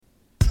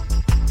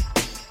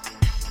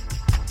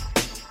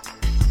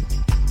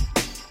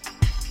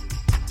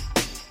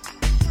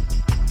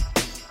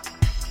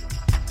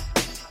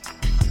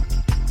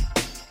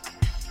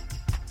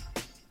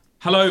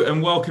Hello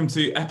and welcome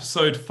to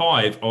episode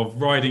 5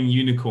 of Riding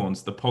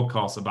Unicorns, the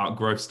podcast about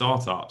growth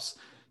startups.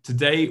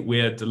 Today,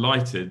 we're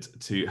delighted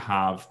to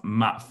have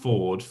Matt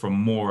Ford from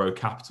Moro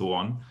Capital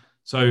on.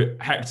 So,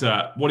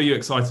 Hector, what are you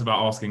excited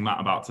about asking Matt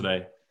about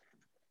today?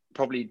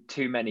 Probably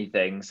too many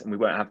things, and we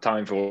won't have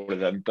time for all of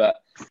them. But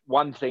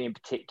one thing in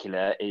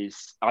particular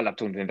is I love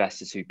talking to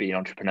investors who've been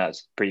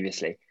entrepreneurs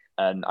previously.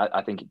 And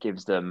I think it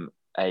gives them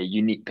a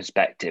unique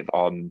perspective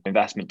on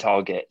investment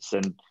targets.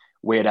 And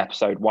we at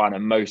episode 1 are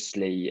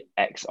mostly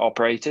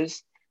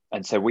ex-operators.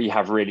 And so we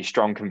have really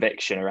strong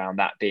conviction around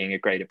that being a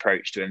great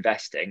approach to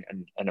investing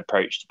and an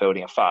approach to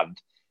building a fund.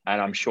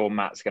 And I'm sure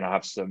Matt's going to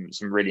have some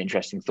really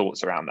interesting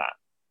thoughts around that.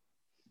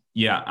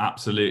 Yeah,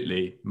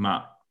 absolutely.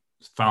 Matt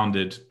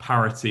founded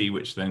Parity,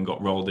 which then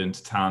got rolled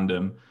into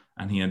Tandem,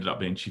 and he ended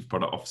up being chief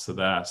product officer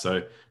there. So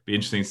it'd be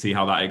interesting to see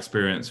how that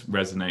experience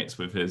resonates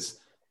with his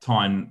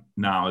time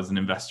now as an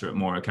investor at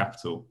Moro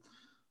Capital.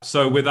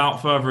 So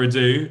without further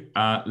ado,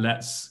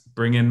 let's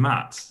bring in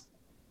Matt.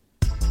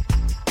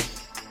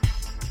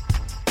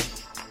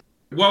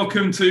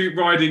 Welcome to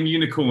Riding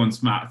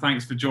Unicorns, Matt.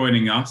 Thanks for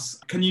joining us.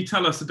 Can you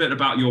tell us a bit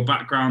about your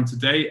background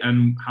today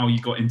and how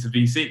you got into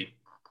VC?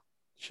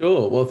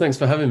 Sure. Well, thanks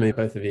for having me,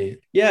 both of you.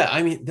 Yeah,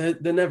 I mean, there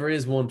never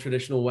is one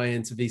traditional way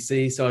into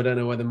VC, so I don't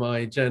know whether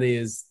my journey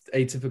is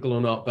atypical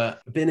or not,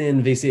 but I've been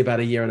in VC about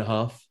a year and a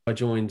half. I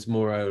joined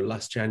Moro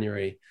last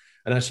January.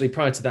 And actually,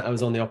 prior to that, I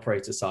was on the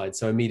operator side.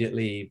 So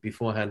immediately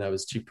beforehand, I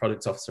was chief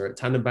product officer at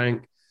Tandem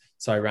Bank.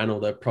 So I ran all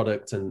the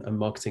product and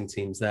marketing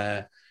teams there.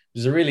 It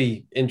was a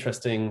really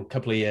interesting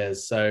couple of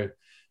years. So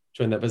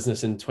joined that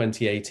business in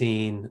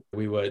 2018.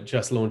 We were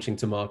just launching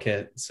to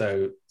market.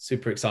 So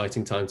super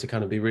exciting time to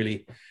kind of be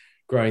really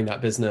growing that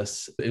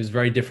business. It was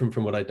very different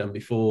from what I'd done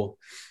before.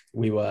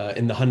 We were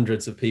in the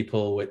hundreds of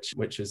people,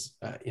 which is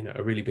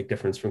a really big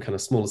difference from kind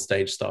of smaller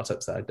stage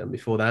startups that I'd done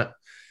before that.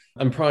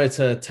 And prior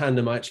to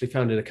Tandem, I actually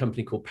founded a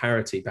company called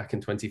Parity back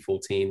in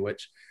 2014,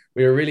 which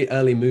we were a really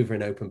early mover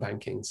in open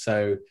banking.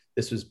 So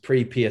this was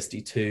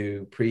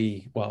pre-PSD2,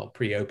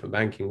 pre-open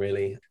banking,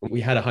 really.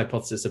 We had a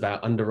hypothesis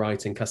about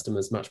underwriting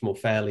customers much more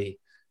fairly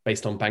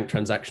based on bank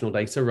transactional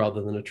data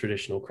rather than a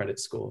traditional credit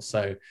score.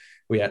 So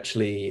we were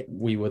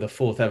the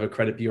 4th ever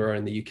credit bureau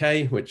in the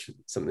UK, which is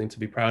something to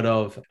be proud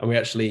of. And we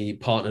actually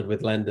partnered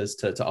with lenders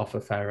to offer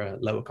fairer,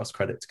 lower cost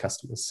credit to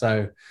customers.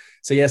 So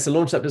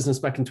launched that business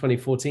back in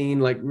 2014,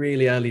 like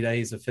really early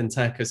days of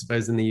fintech, I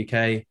suppose, in the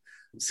UK.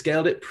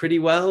 Scaled it pretty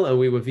well, and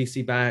we were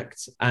VC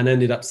backed and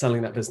ended up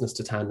selling that business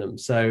to Tandem.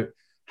 So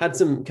had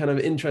some kind of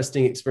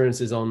interesting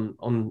experiences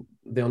on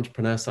the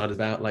entrepreneur side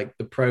about like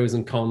the pros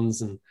and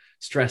cons and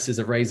stresses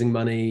of raising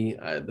money,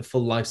 the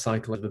full life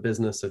cycle of a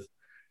business, of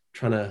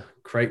trying to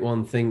create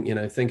one thing,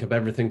 think of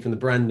everything from the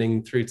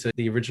branding through to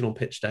the original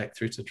pitch deck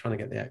through to trying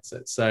to get the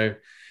exit. So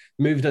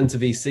moved into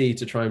VC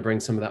to try and bring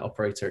some of that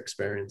operator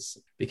experience,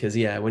 because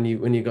when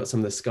you got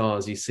some of the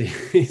scars, you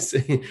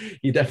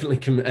definitely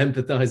can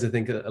empathize, I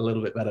think, a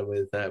little bit better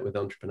with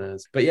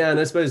entrepreneurs. But and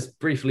I suppose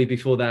briefly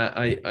before that,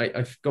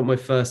 I got my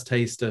first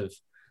taste of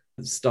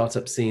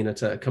startup scene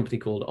at a company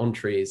called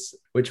Ontrees,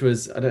 which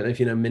was, I don't know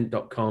if you know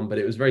Mint.com, but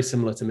it was very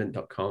similar to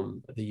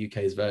Mint.com, the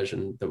UK's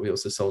version that we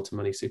also sold to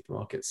Money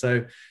Supermarket.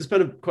 So I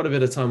spent quite a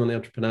bit of time on the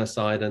entrepreneur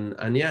side, and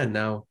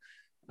now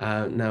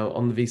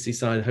on the VC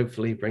side,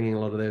 hopefully bringing a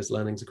lot of those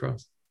learnings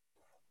across.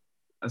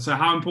 So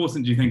how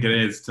important do you think it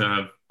is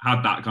to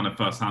have that kind of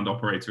first-hand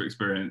operator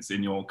experience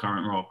in your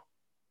current role?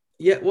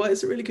 Yeah, well,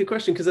 it's a really good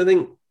question, because I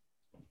think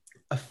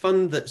a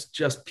fund that's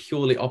just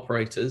purely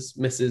operators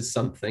misses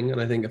something. And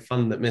I think a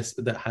fund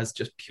that has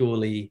just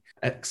purely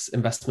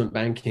ex-investment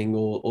banking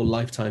or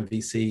lifetime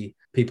VC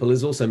people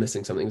is also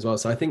missing something as well.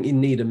 So I think you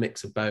need a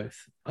mix of both.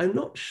 I'm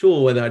not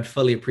sure whether I'd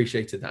fully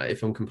appreciated that,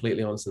 if I'm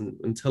completely honest,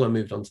 until I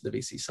moved on to the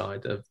VC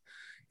side of,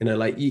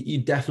 you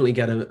definitely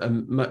get a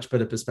much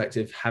better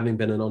perspective having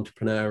been an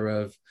entrepreneur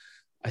of,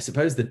 I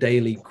suppose, the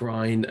daily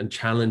grind and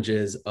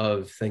challenges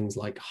of things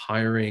like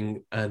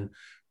hiring and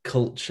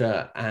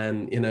culture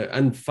and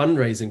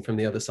fundraising from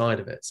the other side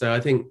of it. So I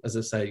think, as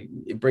I say,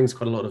 it brings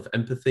quite a lot of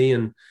empathy,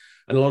 and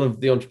a lot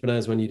of the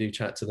entrepreneurs, when you do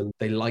chat to them,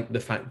 they like the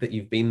fact that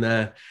you've been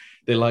there.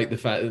 They like the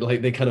fact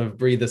that they kind of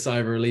breathe a sigh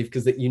of relief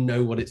because that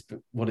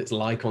what it's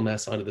like on their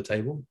side of the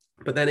table.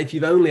 But then if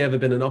you've only ever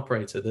been an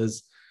operator,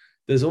 there's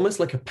almost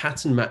like a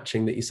pattern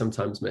matching that you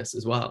sometimes miss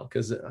as well.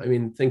 Because I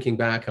mean, thinking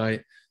back, I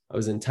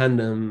was at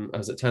Tandem,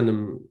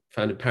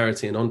 founded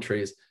Parity and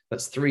Ontrees.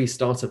 That's 3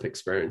 startup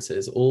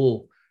experiences,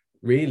 all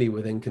really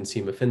within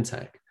consumer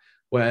fintech,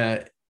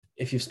 where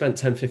if you've spent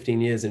 10,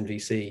 15 years in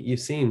VC, you've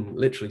seen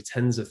literally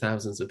tens of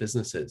thousands of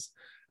businesses,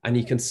 and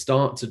you can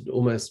start to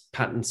almost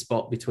pattern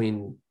spot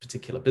between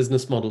particular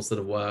business models that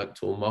have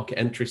worked or market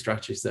entry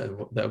strategies that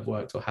have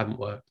worked or haven't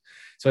worked.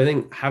 So I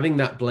think having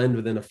that blend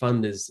within a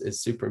fund is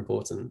super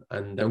important.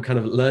 And I'm kind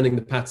of learning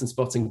the pattern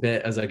spotting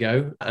bit as I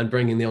go and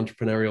bringing the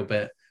entrepreneurial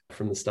bit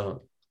from the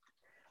start.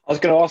 I was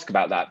going to ask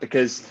about that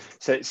because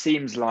it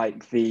seems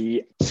like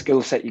the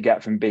skill set you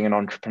get from being an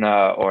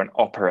entrepreneur or an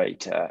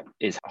operator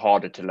is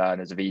harder to learn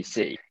as a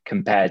VC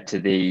compared to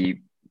the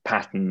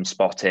pattern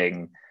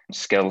spotting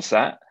skill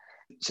set.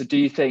 So do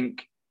you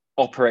think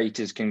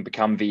operators can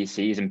become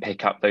VCs and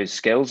pick up those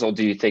skills, or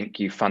do you think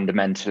you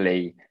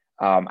fundamentally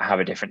have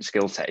a different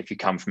skill set if you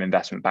come from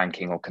investment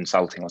banking or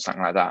consulting or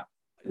something like that?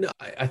 No,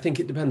 I think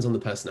it depends on the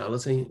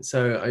personality.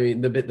 So, I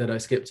mean, the bit that I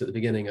skipped at the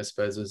beginning, I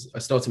suppose, was I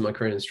started my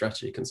career in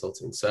strategy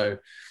consulting. So,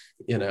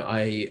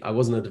 I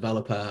wasn't a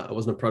developer, I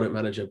wasn't a product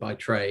manager by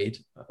trade,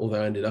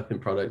 although I ended up in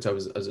product. I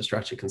was as a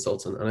strategy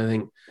consultant, and I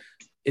think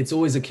it's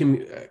always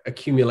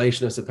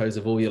accumulation, I suppose,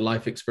 of all your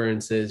life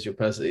experiences, your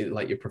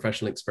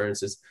professional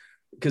experiences.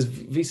 Because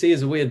VC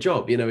is a weird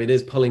job, it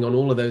is pulling on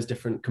all of those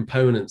different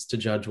components to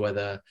judge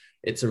whether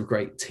it's a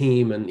great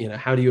team, and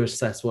how do you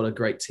assess what a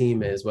great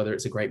team is, whether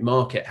it's a great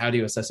market, how do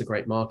you assess a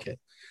great market?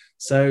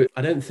 So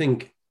I don't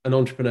think an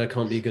entrepreneur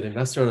can't be a good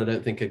investor, and I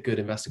don't think a good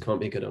investor can't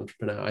be a good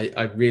entrepreneur.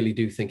 I really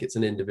do think it's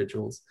an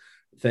individual's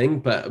thing,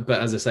 but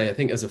as I say, I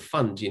think as a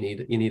fund you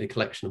need a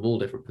collection of all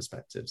different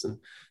perspectives, and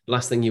the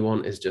last thing you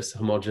want is just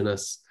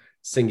homogenous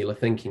singular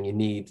thinking. You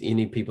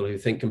need people who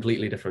think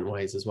completely different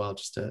ways as well,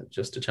 just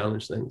to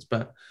challenge things.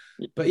 But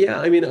yeah,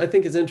 I mean, I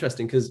think it's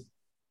interesting because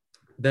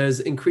there's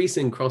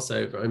increasing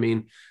crossover. I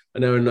mean, I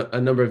know a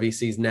number of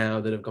VCs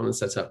now that have gone and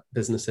set up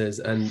businesses,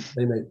 and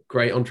they make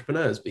great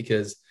entrepreneurs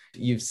because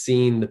you've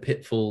seen the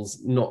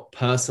pitfalls, not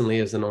personally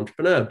as an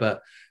entrepreneur,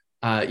 but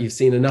you've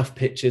seen enough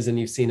pitches and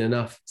you've seen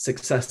enough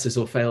successes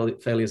or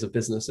failures of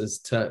businesses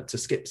to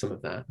skip some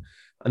of that.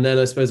 And then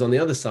I suppose on the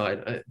other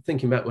side,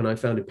 thinking back when I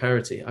founded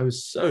Parity, I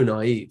was so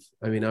naive.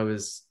 I mean, I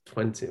was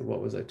 20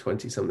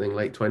 something,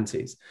 late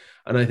 20s.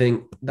 And I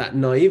think that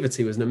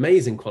naivety was an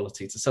amazing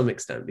quality to some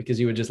extent, because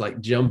you were just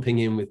like jumping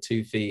in with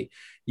 2 feet.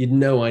 You'd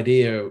no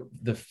idea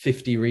the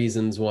 50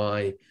 reasons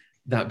why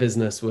that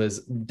business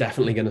was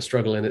definitely going to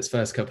struggle in its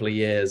first couple of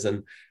years.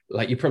 And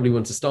like, you probably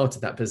wouldn't have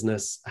started that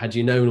business had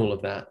you known all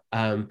of that.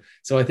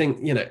 So I think,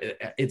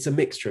 it's a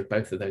mixture of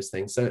both of those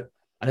things. So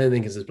I don't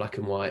think it's as black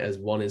and white as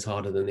one is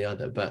harder than the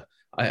other, but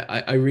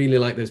I really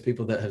like those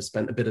people that have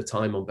spent a bit of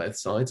time on both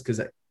sides, because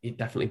it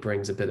definitely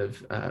brings a bit of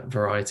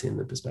variety in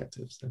the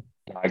perspective. So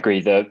I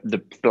agree.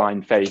 The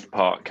blind faith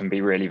part can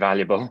be really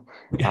valuable.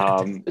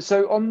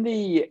 So on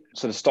the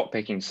sort of stock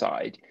picking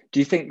side, do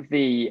you think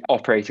the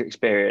operator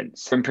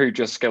experience improved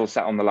your skill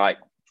set on the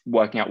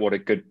working out what a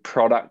good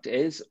product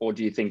is, or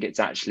do you think it's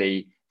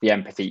actually the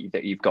empathy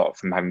that you've got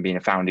from having been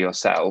a founder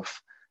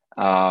yourself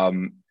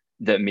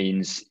that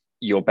means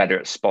you're better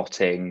at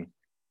spotting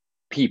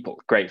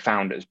people, great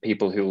founders,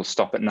 people who will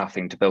stop at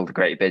nothing to build a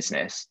great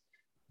business?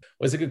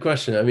 Well, it's a good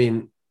question. I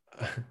mean,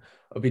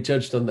 I'll be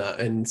judged on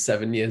that in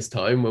 7 years'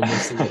 time when we're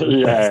seeing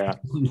yeah.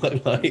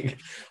 Like,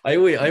 I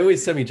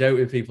always semi-joke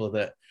with people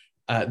that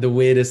the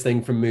weirdest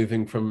thing from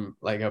moving from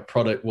like a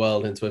product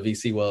world into a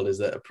VC world is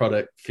that a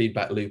product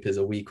feedback loop is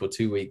a week or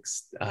 2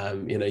 weeks.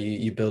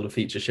 You build a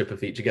feature, ship a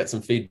feature, get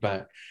some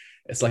feedback.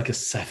 It's like a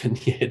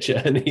 7-year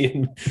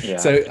journey. Yeah.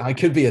 So I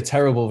could be a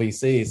terrible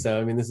VC. So,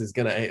 I mean, this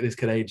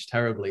could age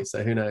terribly.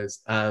 So who knows?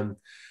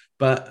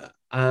 But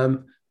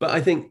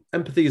I think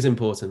empathy is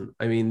important.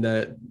 I mean,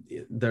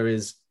 there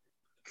is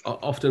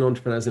often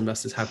entrepreneurs,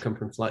 investors have come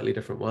from slightly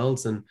different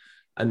worlds, and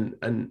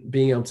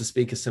being able to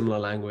speak a similar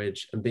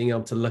language and being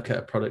able to look at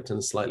a product in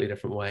a slightly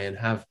different way and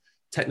have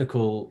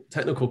technical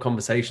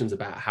conversations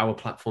about how a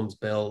platform's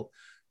built,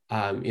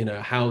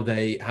 how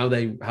they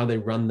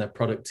run their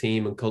product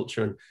team and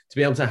culture, and to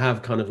be able to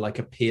have kind of like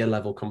a peer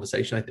level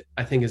conversation,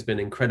 I think has been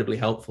incredibly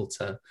helpful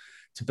to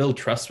build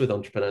trust with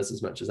entrepreneurs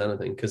as much as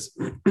anything. Because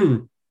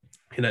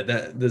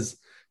there's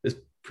this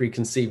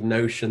preconceived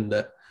notion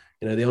that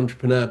the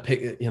entrepreneur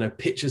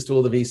pitches to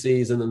all the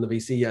VCs, and then the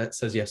VC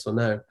says yes or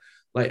no.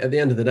 Like, at the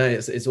end of the day,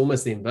 it's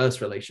almost the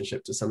inverse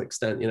relationship to some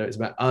extent. It's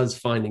about us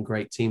finding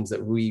great teams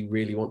that we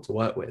really want to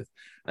work with,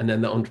 and then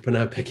the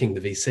entrepreneur picking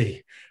the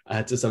VC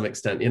to some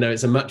extent.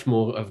 It's a much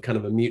more of kind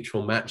of a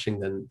mutual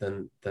matching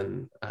than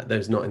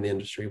those not in the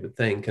industry would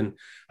think. And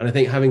I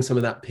think having some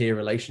of that peer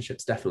relationship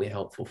is definitely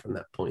helpful from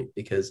that point,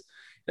 because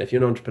if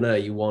you're an entrepreneur,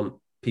 you want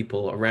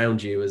people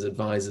around you as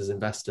advisors,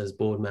 investors,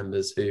 board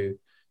members who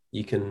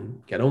you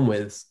can get on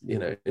with,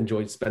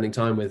 enjoy spending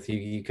time with,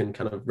 you can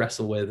kind of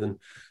wrestle with, and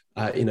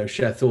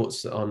share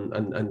thoughts on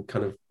and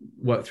kind of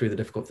work through the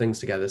difficult things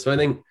together. So I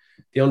think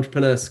the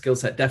entrepreneur skill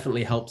set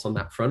definitely helps on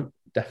that front.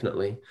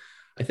 Definitely.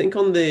 I think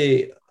on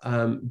the,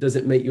 does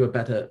it make you a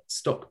better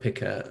stock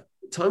picker?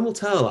 Time will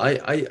tell.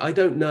 I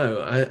don't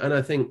know. And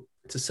I think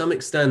to some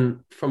extent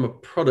from a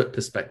product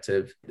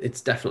perspective,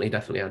 it's definitely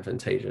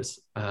advantageous.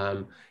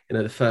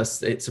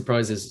 It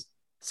surprises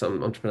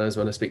some entrepreneurs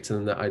when I speak to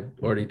them that I'd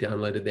already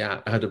downloaded the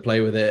app, I had to play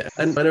with it.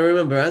 And I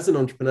remember as an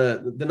entrepreneur,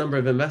 the number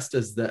of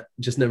investors that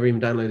just never even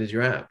downloaded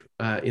your app,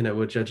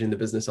 were judging the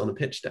business on a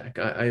pitch deck.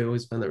 I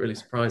always found that really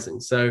surprising.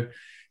 So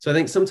I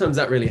think sometimes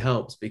that really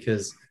helps,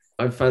 because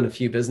I've found a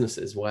few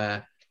businesses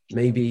where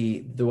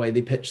maybe the way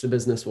they pitched the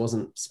business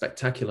wasn't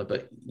spectacular,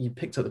 but you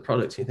picked up the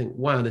product and you think,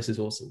 wow, this is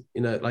awesome.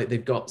 Like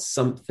they've got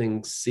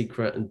something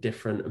secret and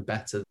different and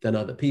better than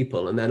other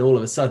people. And then all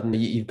of a sudden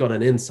you've got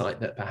an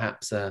insight that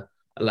perhaps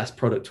a less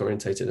product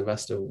orientated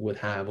investor would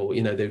have, or,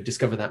 you know, they would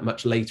discover that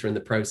much later in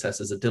the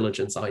process as a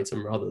diligence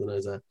item rather than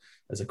as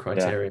a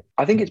criteria. Yeah.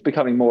 I think it's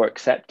becoming more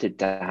accepted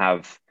to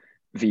have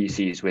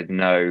VCs with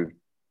no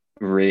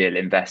real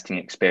investing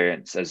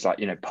experience as, like,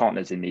 you know,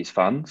 partners in these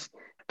funds.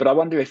 But I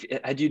wonder, if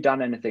had you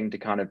done anything to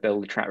kind of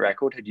build a track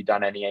record? Had you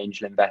done any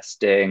angel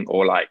investing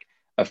or like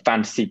a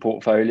fantasy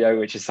portfolio,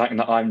 which is something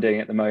that I'm doing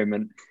at the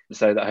moment,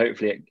 so that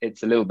hopefully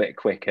it's a little bit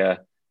quicker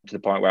to the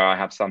point where I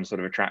have some sort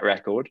of a track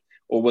record?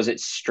 Or was it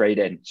straight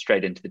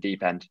into the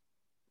deep end?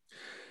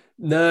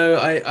 No,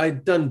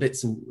 I'd done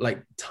bits and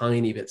like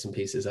tiny bits and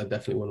pieces. I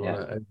definitely wouldn't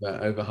want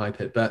to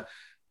overhype it. But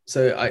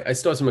so I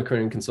started my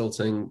career in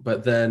consulting,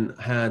 but then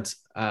had,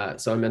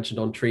 so I mentioned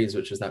On Trees,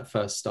 which was that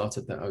first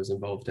startup that I was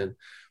involved in.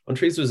 On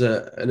Trees was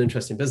an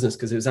interesting business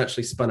because it was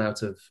actually spun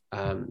out of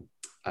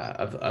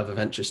a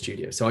venture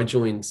studio. So I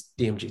joined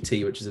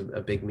DMGT, which is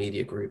a big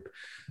media group,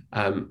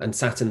 and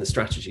sat in the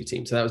strategy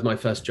team. So that was my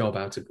first job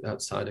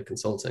outside of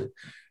consulting.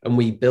 And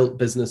we built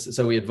businesses.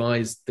 So we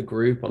advised the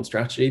group on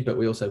strategy, but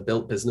we also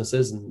built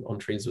businesses, and On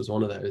Trees was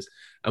one of those.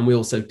 And we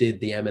also did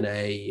the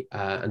M&A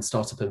and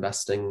startup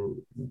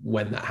investing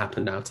when that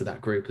happened out of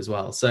that group as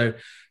well. So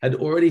I'd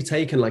already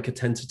taken like a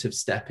tentative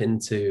step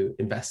into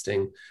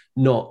investing,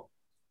 not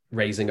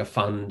raising a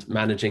fund,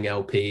 managing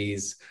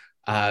LPs,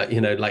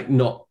 like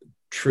not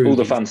true. All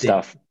the fun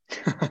stuff.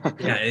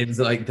 Yeah, it was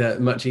like the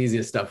much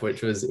easier stuff,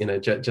 which was,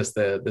 just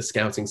the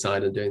scouting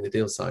side and doing the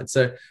deal side.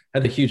 So I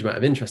had a huge amount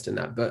of interest in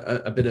that, but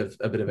a bit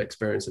of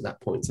experience at that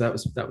point. So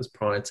that was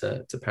prior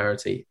to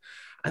Parity.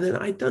 And then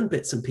I'd done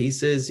bits and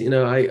pieces.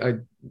 I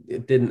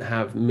didn't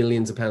have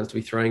millions of pounds to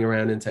be throwing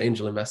around into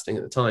angel investing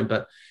at the time,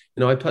 but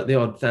I put the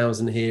odd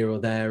 1,000 here or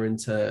there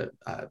into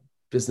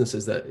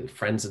businesses that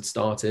friends had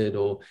started,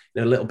 or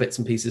little bits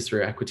and pieces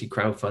through equity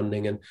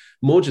crowdfunding, and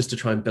more just to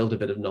try and build a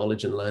bit of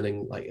knowledge and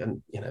learning.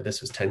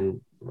 This was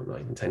not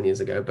even 10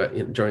 years ago, but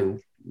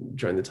during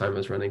the time I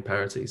was running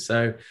Parity.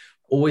 So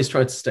always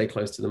tried to stay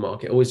close to the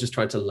market, always just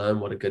tried to learn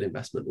what a good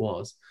investment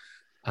was.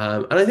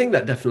 And I think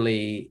that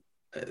definitely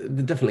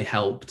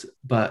helped,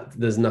 but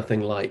there's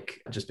nothing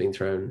like just being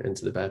thrown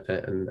into the bear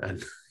pit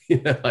and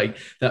like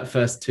that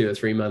first 2 or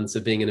 3 months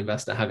of being an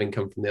investor, having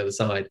come from the other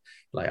side.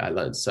 Like, I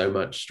learned so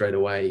much straight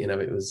away.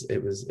 It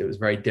was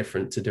very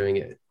different to doing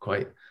it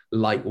quite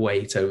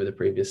lightweight over the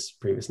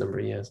previous number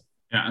of years.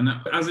 Yeah, and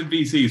as in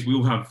VCs, we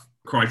all have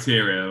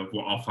criteria of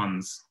what our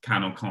funds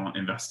can or can't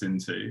invest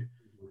into.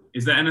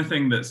 Is there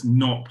anything that's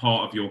not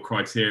part of your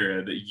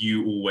criteria that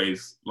you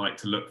always like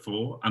to look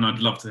for? And I'd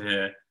love to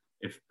hear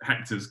if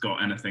Hector's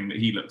got anything that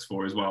he looks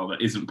for as well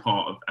that isn't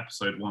part of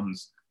episode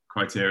 1's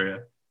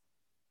criteria.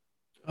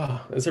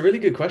 Oh, it's a really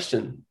good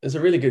question.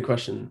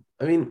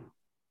 I mean,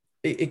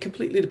 it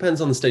completely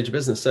depends on the stage of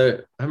business. So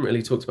I haven't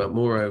really talked about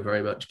Moro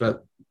very much,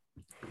 but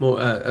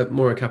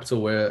Moro Capital,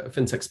 we're a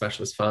fintech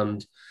specialist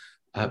fund,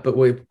 but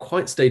we're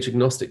quite stage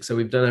agnostic. So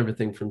we've done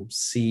everything from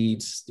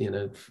seeds,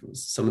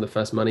 some of the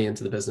first money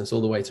into the business,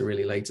 all the way to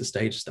really later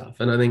stage stuff.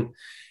 And I think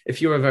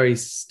if you're a very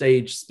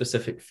stage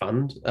specific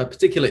fund,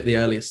 particularly at the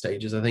earlier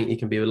stages, I think you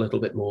can be a little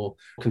bit more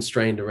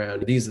constrained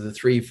around. These are the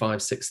 3,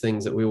 5, 6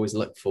 things that we always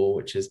look for,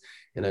 which is,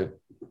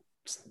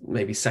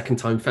 maybe second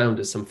time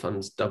founders. Some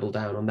funds double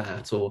down on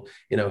that, or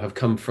have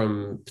come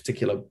from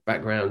particular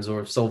backgrounds or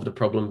have solved a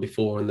problem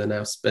before and they're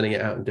now spinning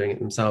it out and doing it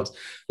themselves,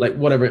 like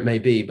whatever it may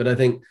be. But I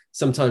think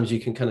sometimes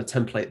you can kind of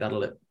template that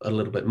a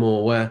little bit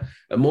more. Where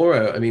at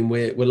Moro, I mean,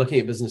 we're looking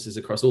at businesses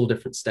across all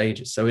different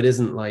stages, so it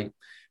isn't like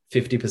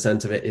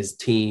 50% of it is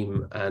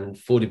team and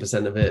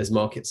 40% of it is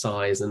market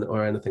size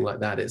or anything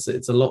like that. It's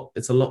a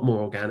lot more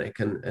organic,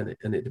 and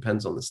it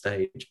depends on the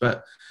stage.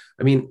 But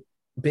I mean,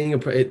 being a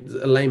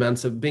lame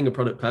answer, being a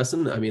product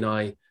person, I mean,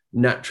 I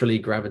naturally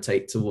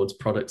gravitate towards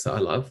products that I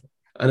love.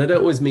 And I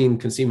don't always mean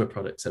consumer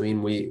products. I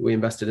mean, we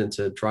invested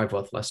into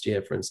DriveWealth last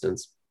year, for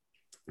instance.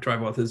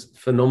 DriveWealth is a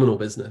phenomenal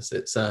business.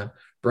 It's a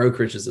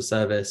brokerage as a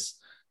service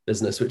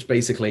business, which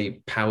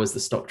basically powers the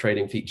stock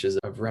trading features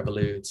of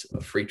Revolut,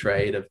 of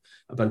Freetrade, of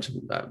a bunch of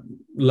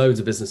loads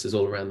of businesses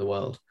all around the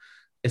world.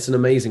 It's an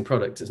amazing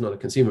product. It's not a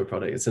consumer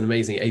product. It's an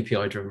amazing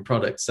API-driven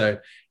product. So,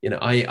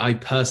 I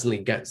personally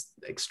get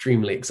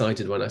extremely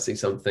excited when I see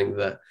something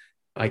that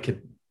I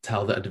could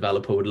tell that a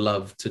developer would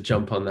love to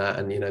jump on that.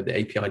 And, the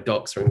API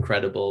docs are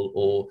incredible.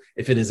 Or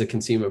if it is a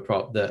consumer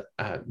prop that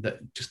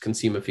just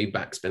consumer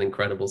feedback's been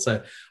incredible.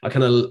 So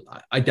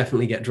I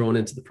definitely get drawn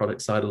into the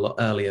product side a lot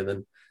earlier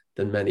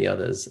than many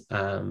others.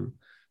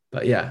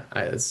 But yeah,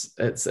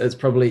 it's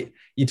probably,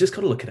 you just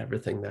got to look at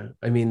everything though.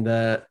 I mean,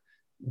 the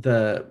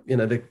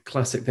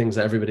classic things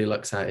that everybody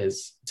looks at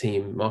is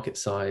team, market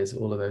size,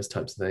 all of those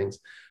types of things.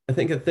 I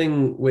think a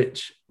thing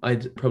which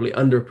I'd probably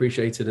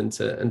underappreciated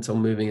until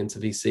moving into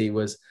VC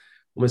was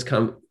almost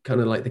kind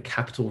of like the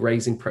capital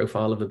raising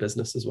profile of a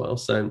business as well.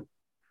 So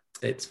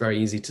it's very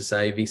easy to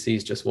say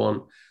VCs just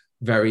want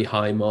very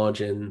high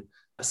margin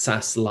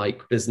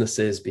SaaS-like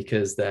businesses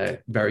because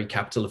they're very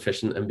capital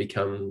efficient and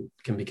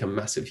can become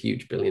massive,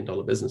 huge $1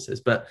 billion businesses.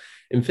 But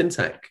in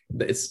fintech,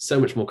 it's so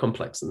much more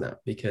complex than that,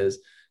 because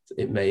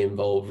It may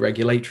involve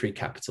regulatory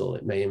capital.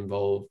 It may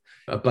involve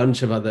a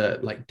bunch of other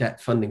like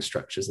debt funding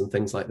structures and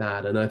things like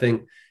that. And I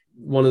think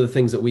one of the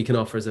things that we can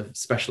offer as a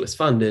specialist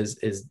fund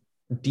is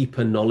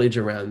deeper knowledge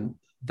around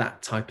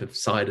that type of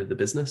side of the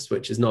business,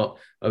 which is not,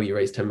 oh, you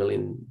raise $10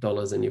 million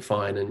and you're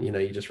fine and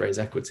you just raise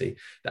equity.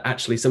 That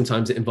actually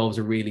sometimes it involves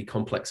a really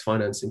complex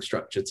financing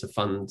structure to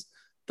fund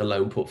the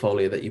loan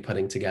portfolio that you're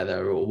putting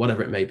together or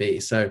whatever it may be.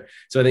 So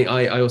I think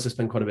I also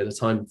spend quite a bit of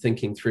time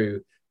thinking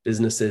through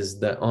businesses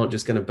that aren't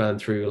just going to burn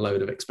through a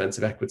load of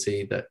expensive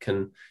equity, that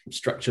can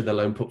structure their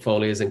loan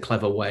portfolios in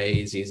clever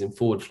ways using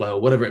forward flow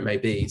or whatever it may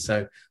be.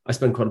 So I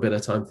spend quite a bit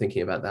of time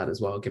thinking about that as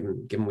well,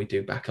 given we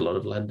do back a lot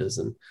of lenders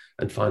and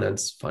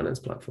finance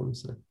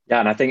platforms. So.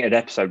 Yeah, and I think at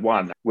episode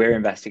 1, we're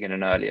investing in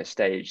an earlier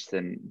stage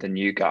than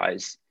you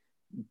guys,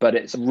 but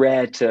it's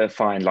rare to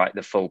find like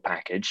the full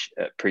package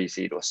at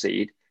pre-seed or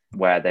seed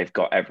where they've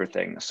got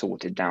everything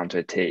sorted down to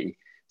a T.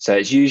 So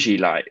it's usually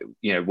like,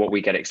 what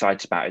we get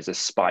excited about is a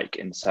spike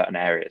in certain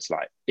areas.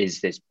 Like,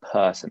 is this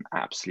person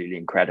absolutely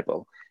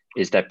incredible?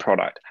 Is their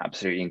product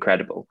absolutely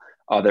incredible?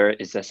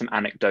 Is there some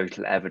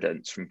anecdotal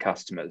evidence from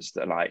customers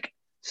that like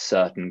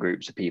certain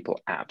groups of people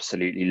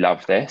absolutely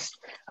love this?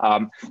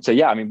 So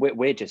yeah, I mean,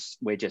 we're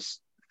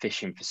just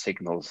fishing for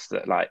signals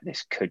that like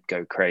this could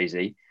go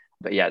crazy.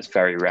 But yeah, it's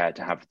very rare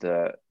to have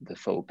the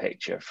full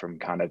picture from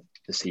kind of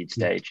the seed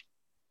stage.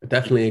 I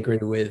definitely agree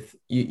with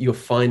you. You're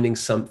finding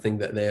something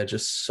that they are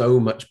just so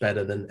much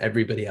better than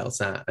everybody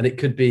else at. And it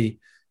could be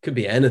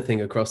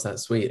anything across that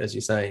suite, as you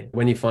say.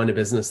 When you find a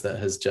business that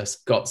has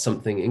just got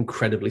something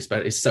incredibly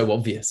special, it's so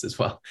obvious as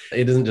well.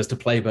 It isn't just a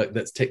playbook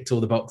that's ticked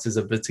all the boxes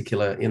of a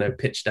particular,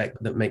 pitch deck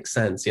that makes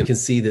sense. You can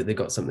see that they've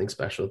got something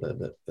special that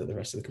the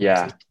rest of the companies.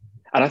 Yeah.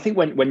 And I think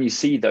when you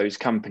see those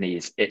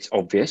companies, it's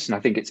obvious. And I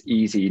think it's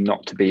easy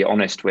not to be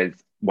honest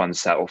with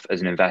oneself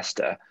as an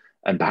investor.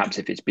 And perhaps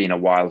if it's been a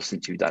while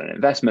since you've done an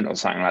investment or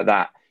something like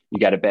that, you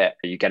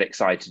get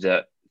excited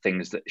at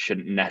things that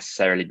shouldn't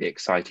necessarily be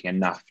exciting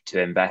enough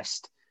to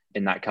invest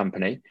in that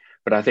company.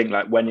 But I think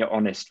like when you're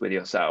honest with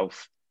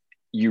yourself,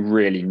 you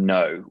really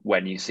know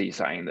when you see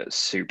something that's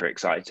super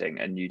exciting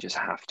and you just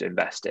have to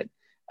invest in.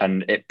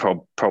 And it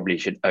probably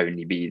should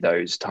only be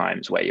those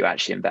times where you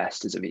actually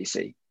invest as a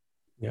VC.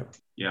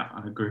 Yeah,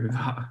 I agree with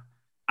that.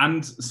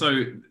 And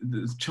so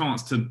there's a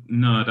chance to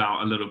nerd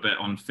out a little bit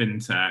on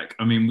fintech.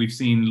 I mean, we've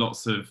seen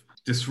lots of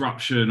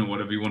disruption or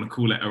whatever you want to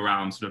call it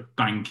around sort of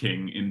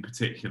banking in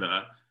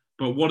particular.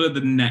 But what are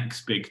the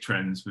next big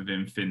trends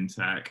within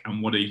fintech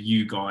and what are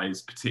you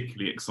guys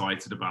particularly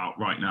excited about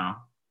right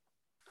now?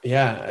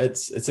 Yeah,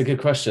 it's a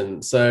good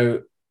question.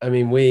 So, I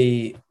mean,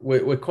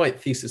 we're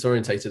quite thesis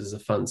orientated as a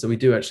fund. So we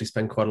do actually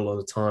spend quite a lot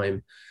of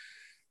time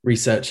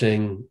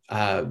researching,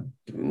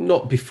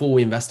 not before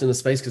we invest in a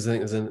space, because I think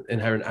there's an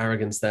inherent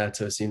arrogance there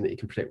to assume that you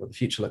can predict what the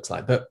future looks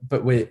like.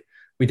 But we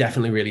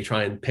definitely really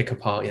try and pick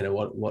apart,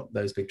 what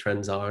those big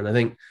trends are. And I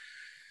think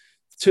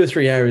 2 or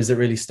 3 areas that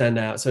really stand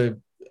out. So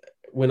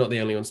we're not the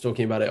only ones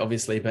talking about it,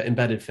 obviously, but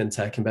embedded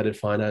fintech, embedded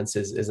finance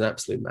is an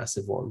absolute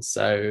massive one.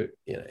 So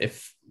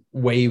if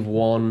wave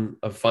 1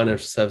 of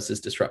financial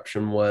services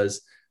disruption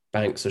was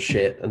banks are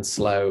shit and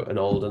slow and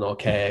old and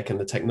archaic and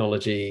the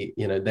technology,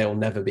 they'll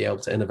never be able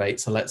to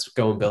innovate. So let's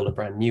go and build a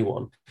brand new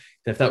one.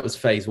 If that was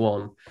phase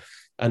 1,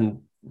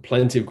 and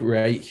plenty of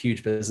great,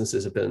 huge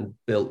businesses have been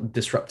built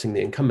disrupting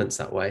the incumbents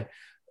that way.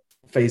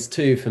 Phase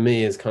 2 for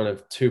me is kind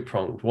of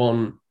 2-pronged.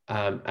 One,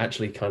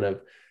 actually kind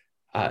of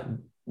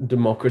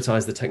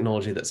democratize the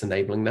technology that's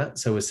enabling that.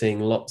 So we're seeing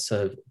lots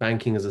of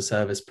banking as a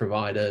service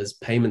providers,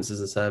 payments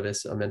as a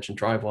service. I mentioned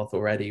DriveWealth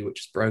already,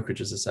 which is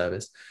brokerage as a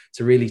service.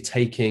 So really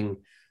taking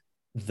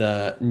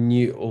the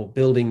new or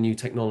building new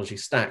technology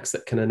stacks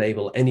that can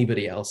enable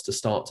anybody else to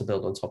start to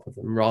build on top of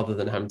them rather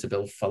than having to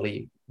build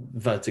fully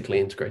vertically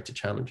integrated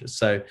challenges.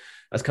 So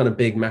that's kind of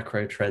big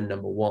macro trend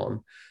number 1.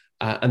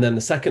 And then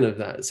the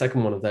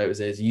second one of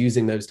those is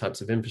using those types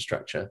of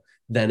infrastructure,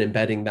 then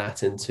embedding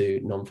that into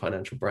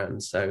non-financial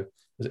brands. So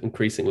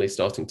increasingly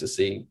starting to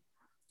see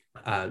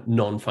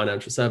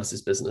non-financial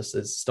services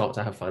businesses start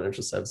to have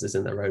financial services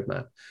in their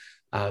roadmap.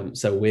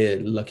 So we're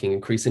looking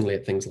increasingly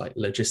at things like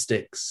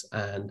logistics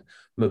and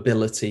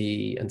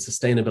mobility and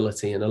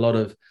sustainability and a lot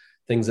of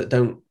things that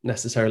don't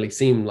necessarily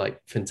seem like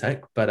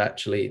fintech, but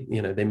actually,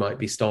 they might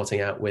be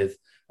starting out with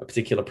a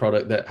particular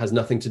product that has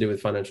nothing to do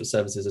with financial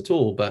services at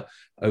all, but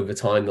over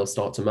time they'll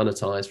start to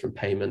monetize from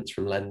payments,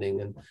 from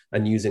lending,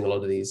 and using a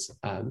lot of these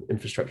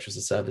infrastructure as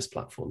a service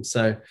platforms.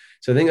 So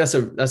I think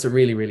that's a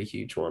really, really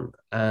huge one.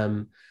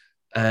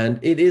 And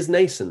it is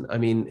nascent. I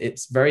mean,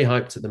 it's very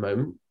hyped at the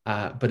moment,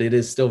 but it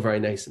is still very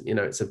nascent.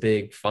 It's a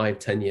big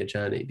 5-10 year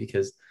journey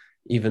because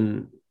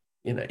even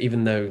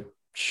though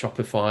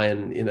Shopify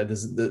and,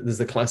 there's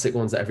the classic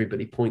ones that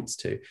everybody points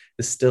to,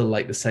 there's still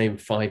like the same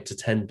 5 to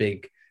 10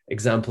 big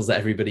examples that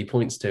everybody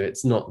points to.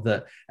 It's not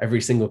that every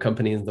single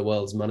company in the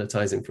world is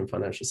monetizing from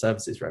financial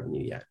services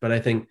revenue yet, but I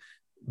think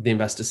the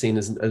investor scene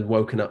has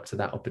woken up to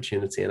that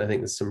opportunity. And I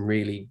think there's some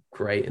really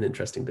great and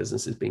interesting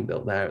businesses being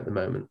built there at the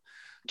moment.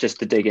 Just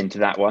to dig into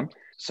that one.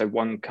 So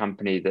one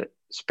company that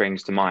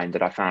springs to mind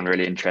that I found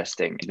really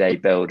interesting, they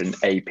build an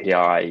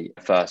API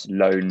first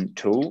loan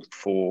tool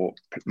for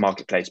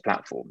marketplace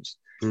platforms.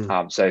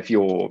 So if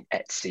you're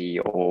Etsy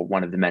or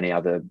one of the many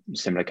other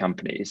similar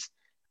companies,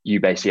 you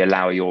basically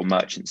allow your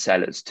merchant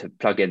sellers to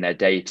plug in their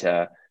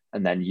data,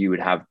 and then you would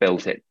have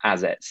built it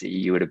as Etsy.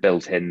 You would have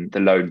built in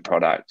the loan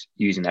product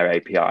using their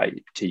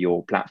API to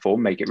your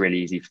platform, make it really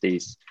easy for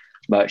these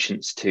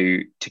merchants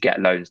to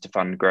get loans to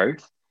fund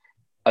growth.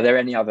 Are there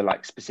any other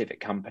like specific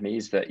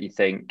companies that you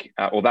think,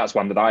 or that's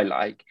one that I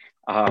like?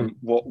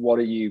 What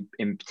are you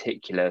in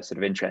particular sort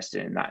of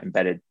interested in that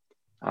embedded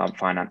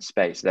finance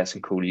space? There's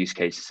some cool use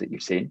cases that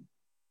you've seen.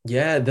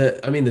 Yeah,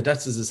 the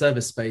debt as a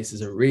service space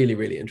is a really,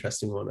 really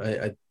interesting one.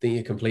 I think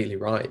you're completely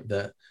right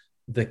that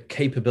the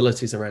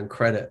capabilities around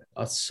credit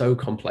are so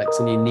complex,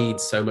 and you need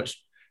so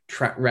much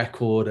track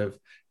record of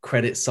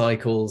credit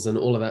cycles and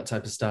all of that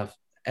type of stuff.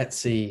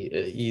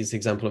 Etsy, use the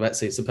example of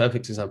Etsy, it's a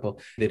perfect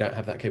example. They don't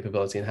have that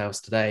capability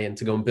in-house today, and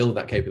to go and build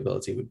that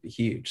capability would be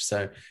huge.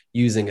 So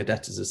using a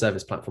debt as a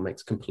service platform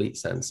makes complete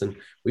sense. And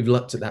we've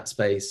looked at that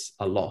space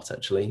a lot,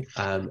 actually.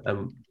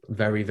 I'm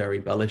very, very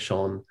bullish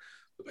on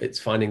it's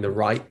finding the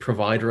right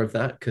provider of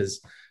that, because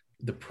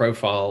the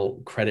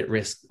profile credit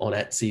risk on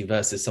Etsy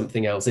versus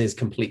something else is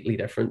completely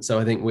different. So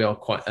I think we are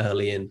quite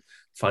early in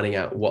finding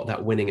out what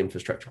that winning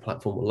infrastructure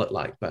platform will look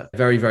like, but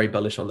very, very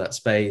bullish on that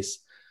space.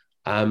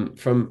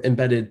 From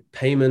embedded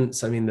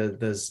payments, I mean,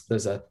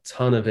 there's a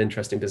ton of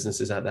interesting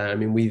businesses out there. I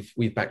mean,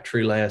 we've backed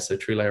TrueLayer, so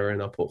TrueLayer are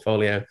in our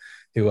portfolio,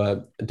 who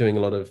are doing a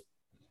lot of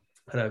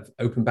kind of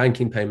open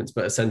banking payments,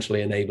 but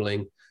essentially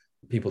enabling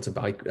people to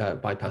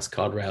bypass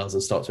card rails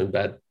and start to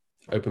embed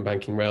open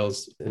banking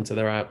rails into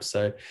their apps.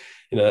 So,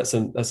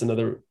 that's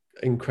another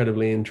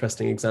incredibly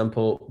interesting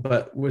example.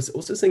 But we're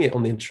also seeing it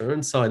on the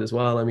insurance side as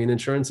well. I mean,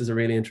 insurance is a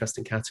really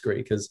interesting category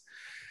because,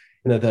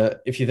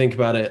 if you think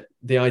about it,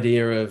 the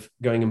idea of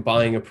going and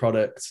buying a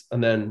product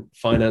and then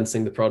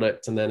financing the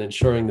product and then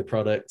insuring the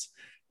product,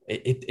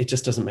 it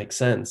just doesn't make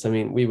sense. I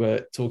mean, we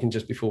were talking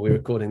just before we were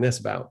recording this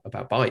about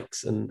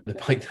bikes, and the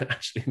bike that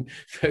actually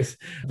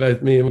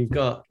both me and we've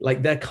got,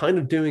 like, they're kind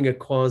of doing a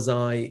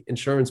quasi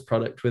insurance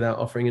product without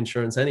offering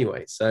insurance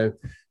anyway. So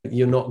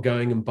you're not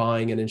going and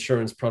buying an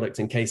insurance product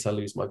in case I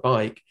lose my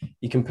bike.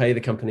 You can pay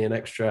the company an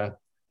extra,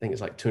 I think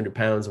it's like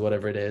 £200 or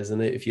whatever it is.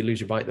 And if you lose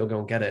your bike, they'll go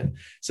and get it.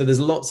 So there's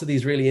lots of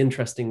these really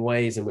interesting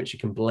ways in which you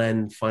can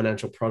blend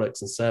financial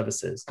products and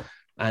services.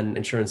 And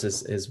insurance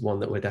is one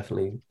that we're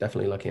definitely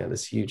looking at.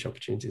 There's huge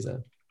opportunities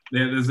there.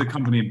 Yeah, there's a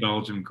company in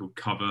Belgium called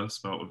Cover,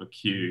 spelled with a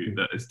Q,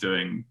 that is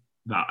doing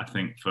that, I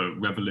think, for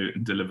Revolut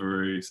and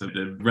Deliveroo. So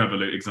the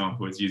Revolut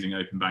example is using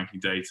open banking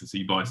data. So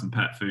you buy some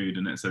pet food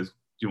and it says, do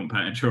you want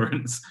pet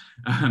insurance?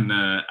 And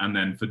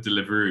then for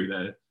Deliveroo,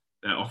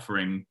 they're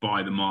offering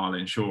by the mile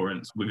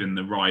insurance within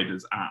the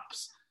riders'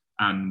 apps.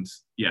 And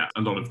yeah,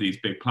 a lot of these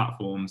big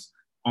platforms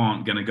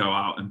aren't going to go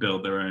out and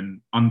build their own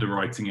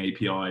underwriting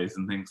APIs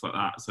and things like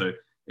that. So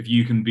if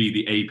you can be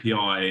the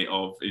API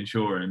of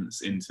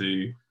insurance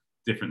into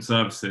different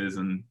services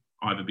and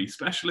either be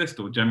specialist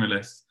or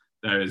generalist,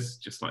 there is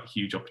just like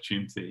huge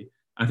opportunity.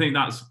 I think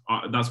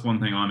that's one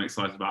thing I'm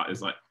excited about,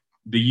 is like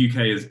the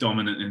UK is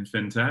dominant in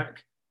fintech.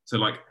 So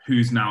like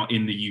who's now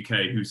in the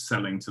UK who's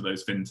selling to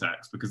those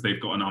fintechs, because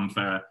they've got an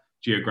unfair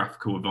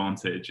geographical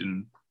advantage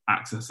in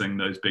accessing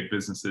those big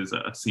businesses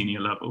at a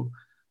senior level.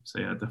 So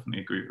yeah, I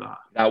definitely agree with that.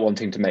 Without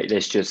wanting to make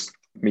this just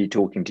me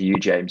talking to you,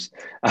 James,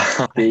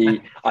 I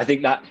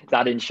think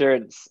that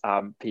insurance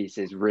piece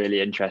is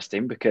really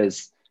interesting,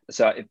 because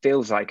so it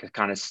feels like a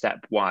kind of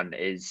step one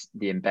is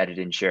the embedded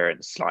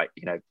insurance. Like,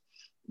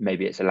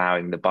 maybe it's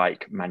allowing the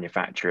bike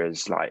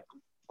manufacturers, like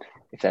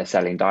if they're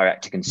selling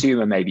direct to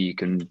consumer, maybe you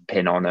can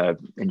pin on a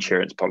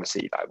insurance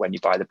policy like when you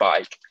buy the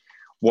bike.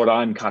 What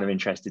I'm kind of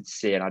interested to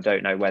see, and I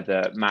don't know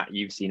whether, Matt,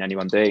 you've seen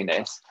anyone doing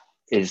this,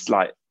 is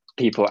like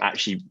people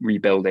actually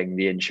rebuilding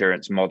the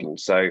insurance model.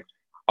 So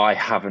I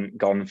haven't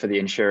gone for the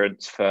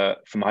insurance for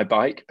my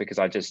bike because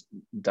I just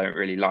don't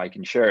really like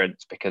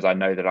insurance, because I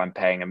know that I'm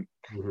paying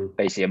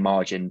basically a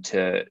margin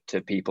to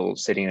people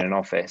sitting in an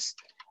office.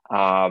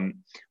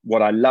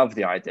 What I love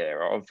the idea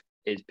of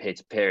is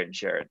peer-to-peer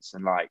insurance.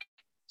 And like,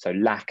 so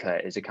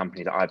Laka is a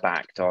company that I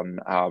backed on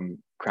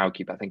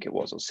Crowdkeep, I think it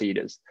was, or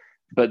Cedars.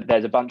 But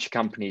there's a bunch of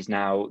companies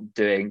now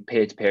doing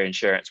peer-to-peer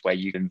insurance where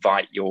you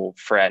invite your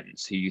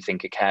friends who you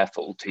think are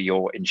careful to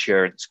your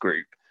insurance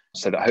group,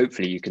 so that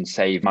hopefully you can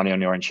save money on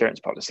your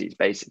insurance policies,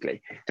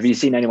 basically. Have you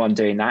seen anyone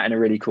doing that in a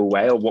really cool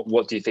way? Or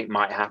what do you think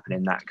might happen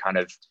in that kind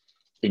of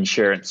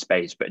insurance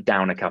space, but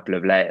down a couple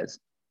of layers?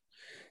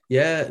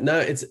 Yeah, no,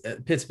 it's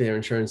peer-to-peer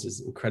insurance is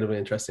incredibly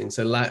interesting.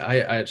 So I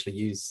actually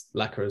use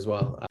Laka as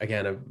well.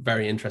 Again, a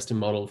very interesting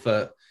model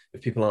for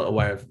if people aren't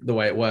aware of the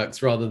way it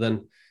works, rather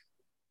than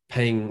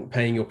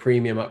paying your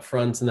premium up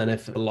front, and then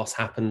if a loss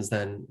happens,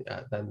 then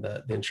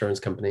the insurance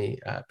company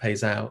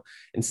pays out.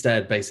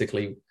 Instead,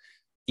 basically,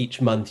 each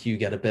month you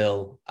get a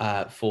bill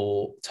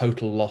for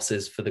total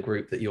losses for the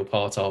group that you're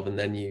part of, and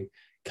then you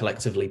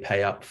collectively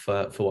pay up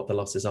for what the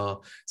losses are.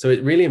 So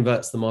it really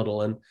inverts the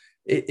model. And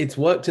it's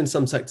worked in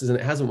some sectors and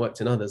it hasn't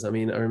worked in others. I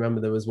mean, I remember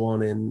there was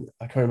one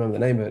I can't remember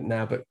the name of it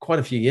now, but quite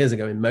a few years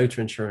ago in motor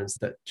insurance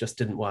that just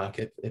didn't work.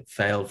 It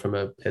failed from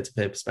a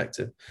peer-to-peer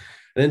perspective.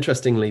 And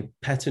interestingly,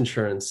 pet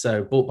insurance,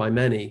 so bought by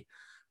many,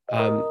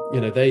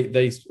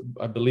 they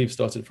I believe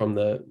started from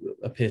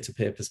a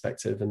peer-to-peer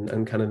perspective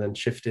and kind of then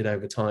shifted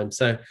over time.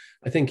 So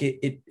I think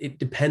it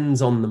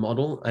depends on the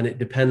model, and it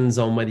depends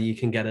on whether you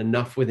can get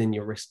enough within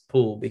your risk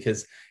pool,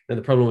 because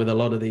the problem with a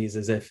lot of these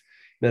is if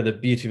the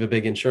beauty of a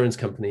big insurance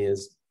company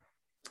is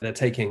they're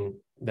taking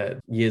their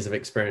years of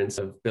experience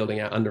of building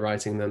out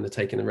underwriting, then they're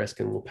taking the risk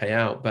and will pay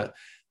out. But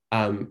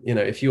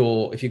if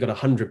you've got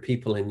 100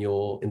 people in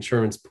your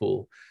insurance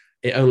pool,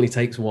 it only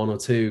takes one or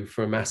two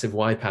for a massive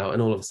wipeout,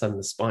 and all of a sudden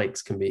the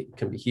spikes can be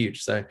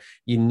huge. So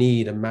you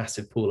need a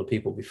massive pool of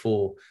people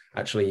before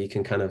actually you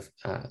can kind of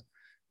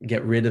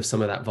get rid of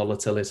some of that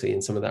volatility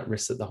and some of that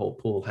risk that the whole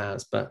pool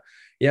has. But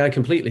yeah, I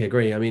completely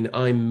agree. I mean,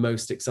 I'm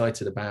most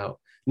excited about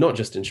not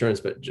just insurance,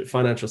 but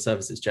financial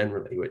services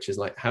generally, which is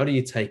like, how do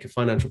you take a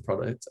financial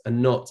product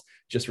and not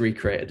just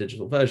recreate a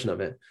digital version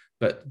of it,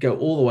 but go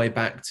all the way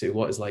back to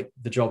what is like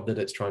the job that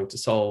it's trying to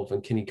solve?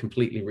 And can you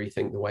completely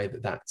rethink the way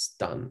that that's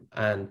done?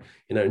 And,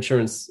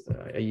 insurance,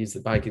 I use the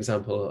bike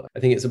example.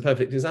 I think it's a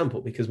perfect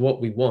example, because what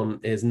we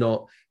want is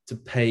not to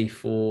pay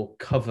for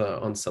cover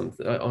on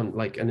something, on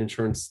like an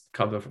insurance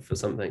cover for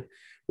something.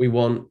 We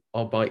want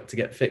our bike to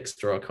get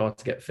fixed, or our car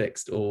to get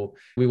fixed, or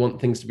we want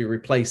things to be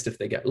replaced if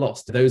they get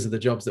lost. Those are the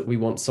jobs that we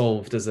want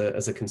solved as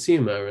a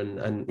consumer.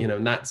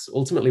 And that's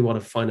ultimately what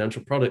a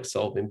financial product's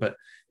solving. But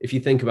if you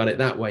think about it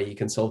that way, you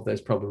can solve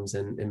those problems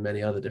in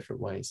many other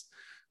different ways.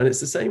 And it's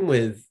the same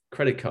with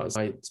credit cards.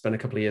 I spent a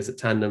couple of years at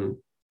Tandem.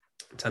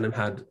 Tandem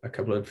had a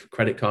couple of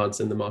credit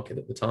cards in the market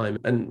at the time,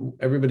 and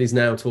everybody's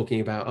now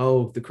talking about,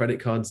 oh, the credit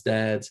card's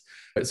dead.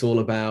 It's all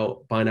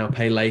about buy now,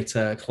 pay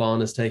later.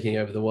 Klarna's taking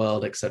over the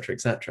world, et cetera,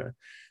 et cetera.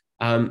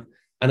 And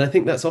I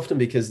think that's often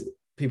because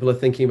people are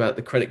thinking about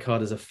the credit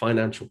card as a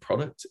financial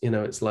product.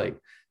 It's like,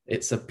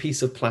 it's a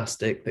piece of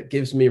plastic that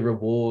gives me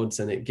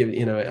rewards, and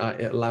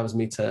it allows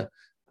me to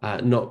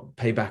not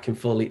pay back in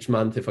full each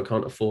month if I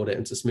can't afford it,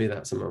 and to smooth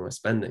out some of my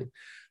spending.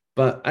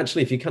 But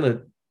actually, if you kind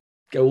of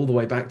go all the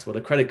way back to what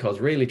a credit card is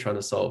really trying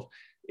to solve,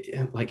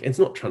 like, it's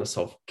not trying to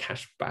solve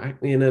cash back.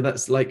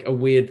 That's like a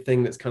weird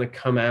thing that's kind of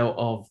come out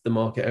of the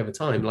market over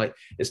time. Like,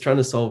 it's trying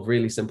to solve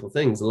really simple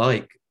things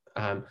like,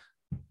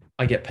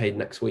 I get paid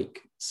next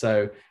week.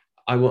 So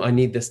I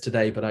need this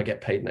today, but I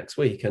get paid next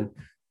week. And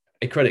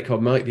a credit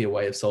card might be a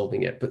way of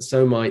solving it, but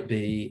so might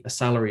be a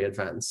salary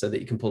advance, so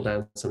that you can pull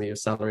down some of your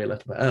salary a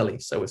little bit early.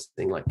 So we're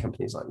seeing like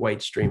companies like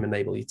WageStream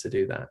enable you to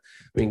do that.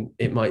 I mean,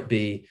 it might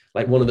be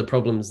like one of the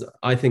problems that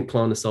I think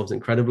Klarna solves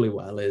incredibly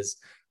well is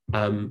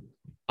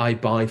I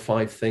buy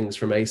 5 things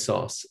from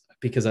ASOS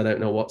because I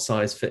don't know what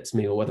size fits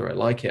me or whether I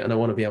like it. And I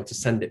want to be able to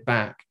send it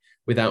back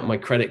without my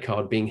credit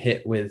card being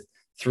hit with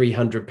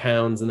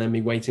 £300 and then me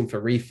waiting for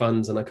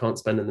refunds and I can't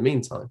spend in the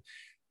meantime.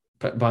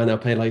 Buy now,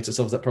 pay later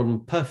solves that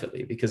problem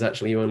perfectly, because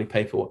actually you only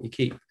pay for what you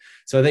keep.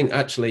 So I think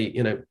actually,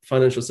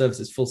 financial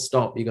services, full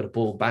stop, you got to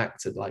ball back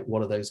to like,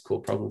 what are those core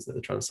problems that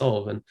they're trying to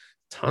solve? And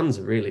tons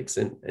of really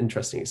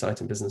interesting,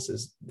 exciting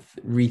businesses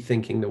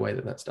rethinking the way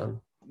that that's done.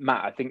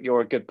 Matt, I think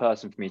you're a good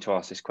person for me to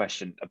ask this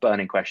question, a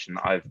burning question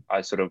that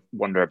I sort of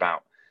wonder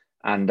about.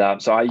 And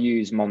so I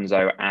use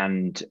Monzo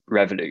and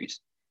Revolut,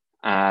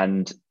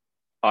 and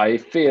I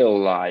feel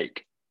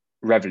like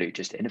Revolut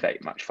just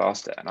innovate much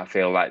faster, and I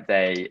feel like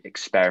they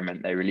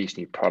experiment, they release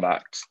new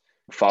products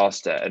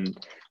faster. And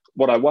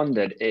what I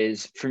wondered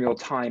is, from your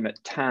time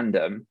at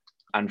Tandem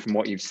and from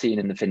what you've seen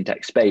in the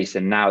fintech space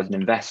and now as an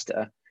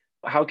investor,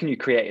 how can you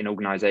create an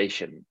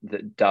organization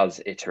that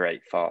does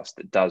iterate fast,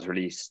 that does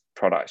release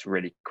products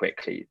really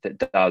quickly,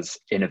 that does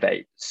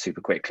innovate super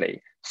quickly,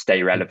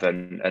 stay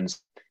relevant and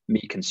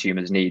meet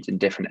consumers' needs in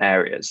different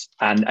areas?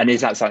 And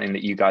is that something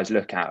that you guys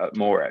look at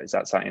Moro? Is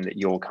that something that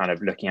you're kind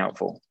of looking out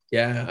for?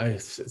 Yeah,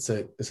 it's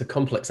a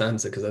complex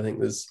answer, because I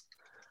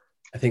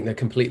think they're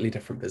completely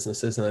different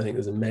businesses, and I think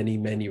there's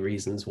many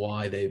reasons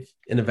why they've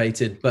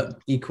innovated, but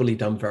equally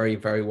done very,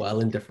 very well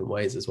in different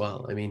ways as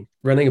well. I mean,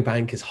 running a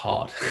bank is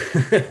hard.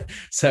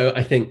 So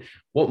I think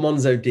what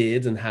Monzo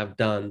did and have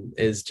done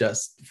is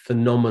just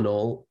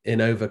phenomenal in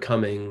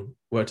overcoming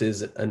what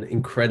is an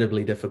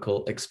incredibly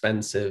difficult,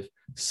 expensive,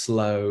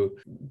 slow,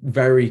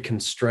 very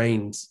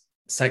constrained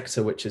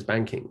sector, which is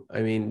banking.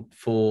 I mean,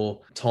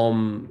 for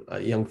Tom, a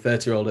young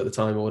 30-year-old at the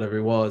time or whatever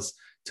he was,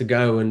 to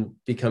go and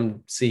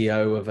become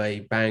CEO of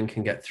a bank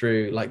and get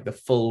through like the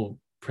full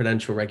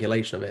prudential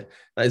regulation of it,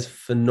 that is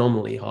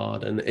phenomenally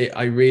hard. And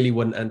I really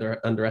wouldn't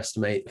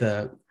underestimate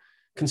the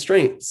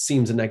constraint.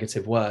 Seems a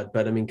negative word,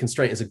 but I mean,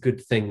 constraint is a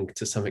good thing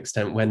to some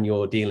extent when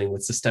you're dealing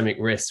with systemic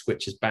risk,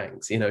 which is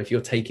banks. If you're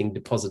taking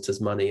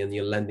depositors' money and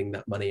you're lending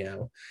that money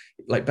out,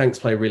 like, banks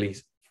play a really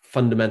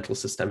fundamental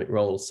systemic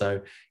role.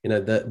 So,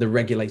 the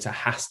regulator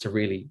has to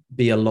really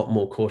be a lot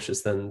more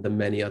cautious than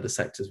many other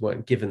sectors were,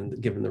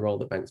 given the role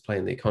that banks play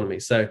in the economy.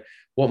 So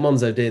what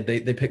Monzo did,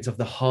 they picked up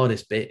the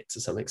hardest bit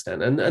to some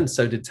extent, and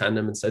so did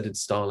Tandem, and so did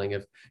Starling,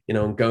 of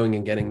going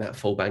and getting that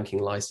full banking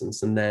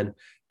license, and then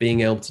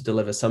being able to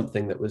deliver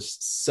something that was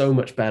so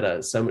much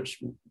better, so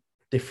much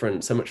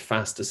different, so much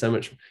faster, so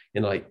much,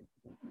 like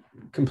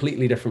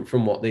completely different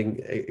from what the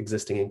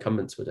existing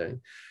incumbents were doing.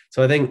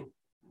 So I think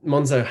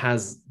Monzo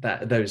has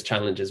those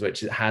challenges,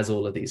 which it has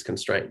all of these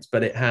constraints,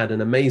 but it had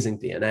an amazing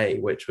DNA,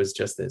 which was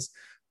just this,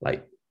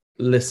 like,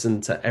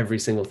 listen to every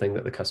single thing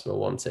that the customer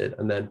wanted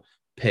and then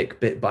pick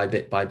bit by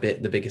bit by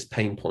bit the biggest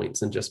pain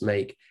points and just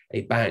make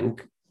a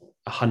bank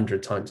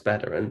 100 times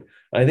better. And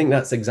I think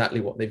that's exactly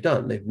what they've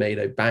done. They've made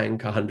a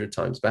bank 100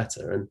 times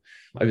better. And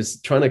I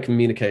was trying to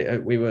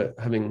communicate, we were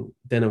having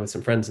dinner with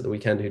some friends at the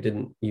weekend who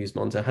didn't use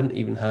Monzo, hadn't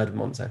even heard of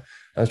Monzo.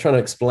 I was trying to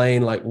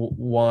explain like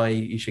why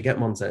you should get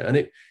Monzo. And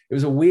it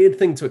was a weird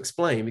thing to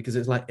explain because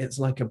it's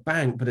like a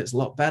bank, but it's a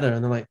lot better.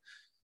 And they're like,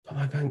 but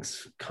my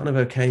bank's kind of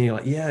okay. And you're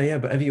like, yeah,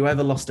 but have you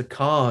ever lost a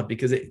card?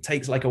 Because it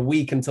takes like a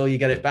week until you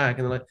get it back.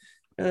 And they're like,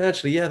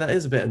 actually, yeah, that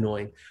is a bit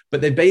annoying. But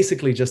they've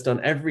basically just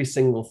done every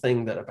single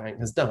thing that a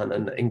bank has done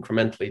and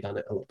incrementally done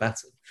it a lot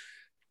better.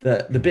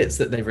 The bits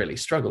that they've really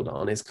struggled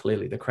on is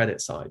clearly the credit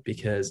side,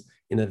 because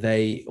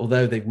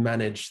although they've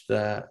managed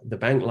the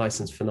bank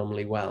license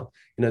phenomenally well,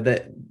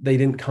 they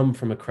didn't come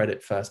from a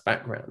credit first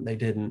background. They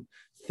didn't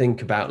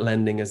think about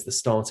lending as the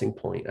starting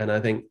point. And I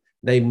think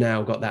they've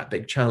now got that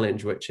big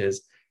challenge, which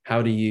is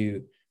how do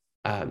you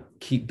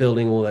keep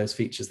building all those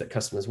features that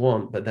customers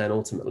want, but then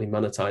ultimately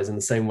monetize in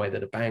the same way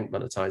that a bank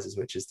monetizes,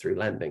 which is through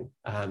lending.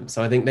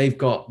 So I think they've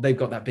got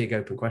that big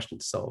open question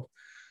to solve.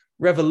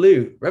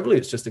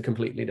 Revolut's just a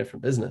completely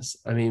different business.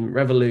 I mean,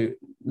 Revolut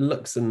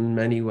looks in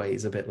many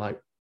ways a bit like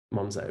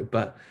Monzo,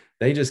 but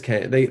they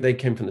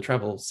came from the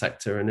travel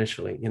sector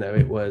initially.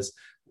 It was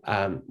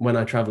when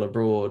I travel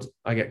abroad,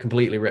 I get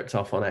completely ripped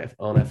off on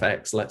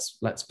FX.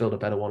 Let's build a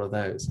better one of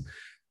those.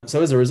 So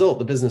as a result,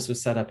 the business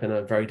was set up in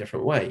a very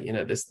different way.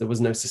 There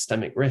was no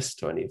systemic risk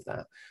to any of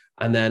that.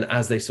 And then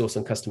as they saw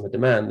some customer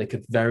demand, they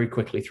could very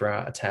quickly throw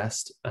out a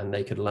test and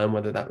they could learn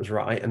whether that was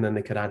right. And then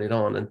they could add it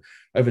on. And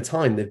over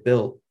time, they've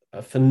built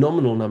a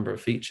phenomenal number of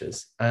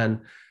features. And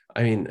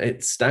I mean,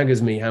 it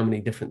staggers me how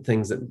many different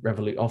things that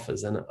Revolut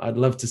offers. And I'd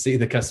love to see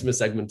the customer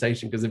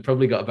segmentation, because they've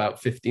probably got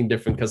about 15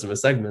 different customer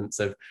segments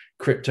of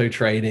crypto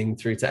trading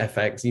through to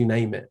FX, you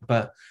name it.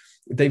 But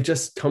they've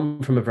just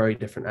come from a very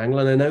different angle.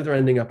 And I know they're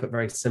ending up at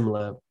very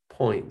similar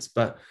points,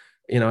 but,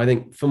 I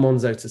think for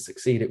Monzo to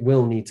succeed, it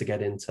will need to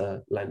get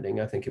into lending.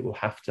 I think it will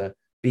have to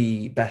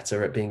be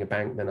better at being a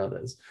bank than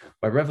others.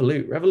 But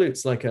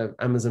Revolut's like a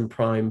Amazon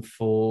Prime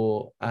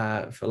for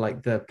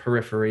like the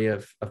periphery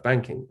of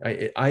banking.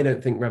 I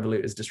don't think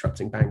Revolut is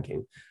disrupting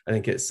banking. I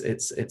think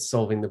it's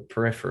solving the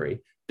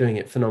periphery, doing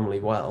it phenomenally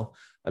well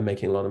and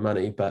making a lot of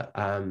money. But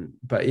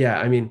yeah,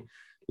 I mean,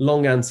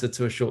 long answer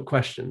to a short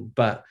question,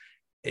 but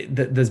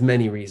there's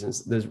many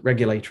reasons. There's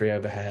regulatory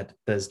overhead.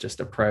 There's just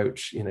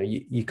approach.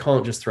 You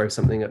can't just throw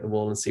something at the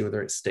wall and see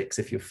whether it sticks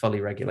if you're fully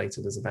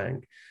regulated as a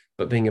bank.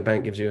 But being a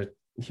bank gives you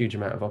a huge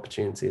amount of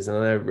opportunities. And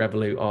I know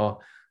Revolut are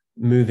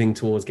moving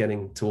towards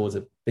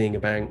being a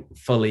bank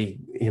fully,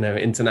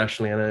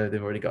 internationally. I know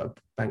they've already got a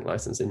bank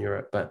license in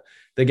Europe, but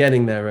they're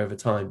getting there over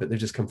time. But they've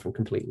just come from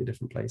completely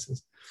different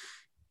places.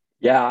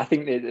 Yeah, I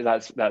think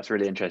that's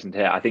really interesting to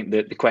hear. I think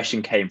that the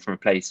question came from a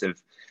place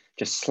of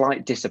just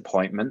slight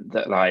disappointment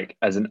that, like,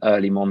 as an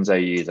early Monzo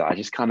user,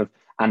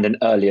 and an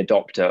early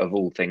adopter of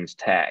all things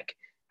tech,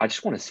 I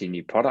just want to see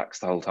new products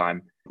the whole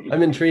time.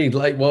 I'm intrigued.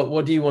 Like,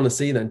 what do you want to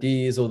see then? Do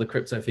you use all the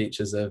crypto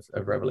features of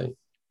Revolut?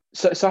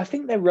 So I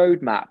think their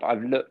roadmap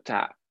I've looked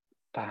at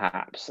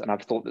perhaps, and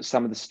I've thought that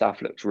some of the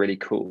stuff looks really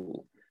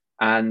cool.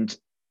 And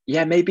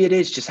yeah, maybe it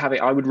is just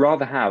I would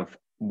rather have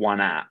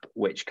one app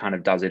which kind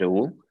of does it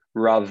all,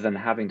 rather than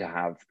having to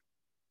have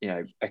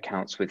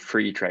accounts with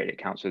Freetrade,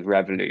 accounts with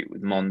Revolut,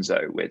 with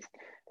Monzo, with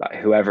like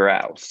whoever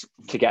else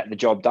to get the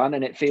job done.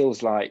 And it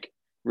feels like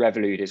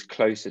Revolut is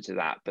closer to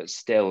that, but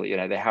still,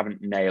 they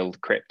haven't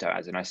nailed crypto,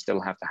 as in I still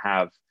have to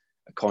have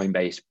a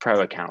Coinbase Pro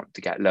account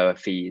to get lower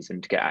fees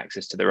and to get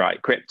access to the right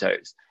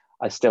cryptos.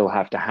 I still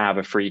have to have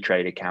a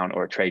Freetrade account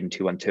or a Trading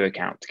 212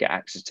 account to get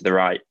access to the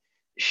right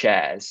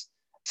shares.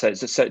 So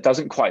it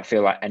doesn't quite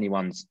feel like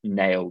anyone's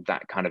nailed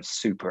that kind of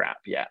super app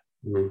yet.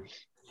 Mm.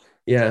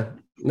 Yeah,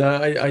 no,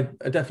 I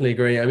definitely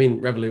agree. I mean,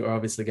 Revolut are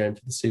obviously going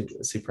for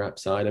the super app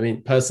side. I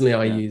mean, personally,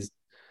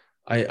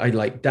 I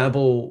like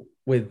dabble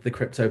with the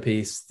crypto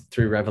piece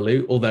through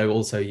Revolut, although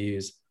also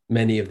use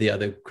many of the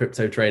other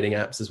crypto trading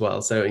apps as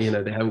well. So,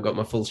 they haven't got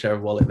my full share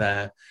of wallet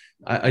there.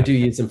 I do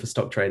use them for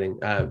stock trading.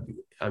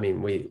 I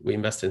mean, we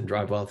invested in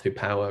DriveWell through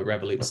Power,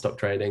 Revolut stock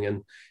trading,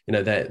 and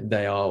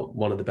they are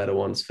one of the better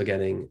ones for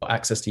getting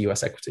access to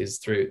US equities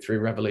through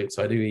Revolut.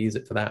 So I do use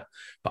it for that.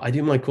 But I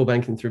do my core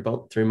banking through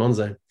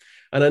Monzo.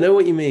 And I know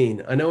what you mean.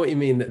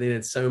 That they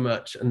did so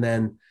much, and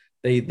then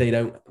they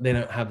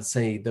don't have,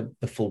 say,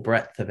 the full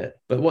breadth of it.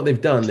 But what they've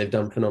done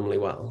phenomenally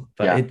well.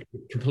 But It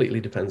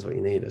completely depends what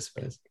you need, I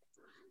suppose.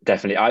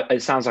 Definitely.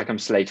 It sounds like I'm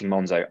slating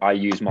Monzo. I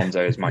use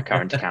Monzo as my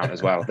current account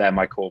as well. They're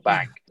my core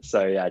bank.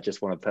 So yeah, I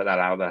just want to put that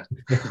out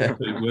there.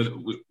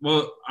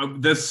 Well,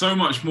 there's so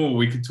much more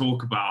we could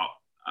talk about,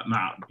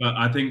 Matt, but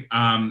I think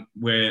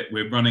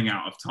we're running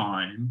out of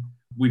time.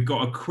 We've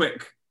got a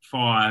quick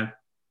fire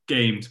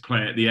game to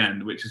play at the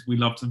end, which is we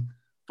love to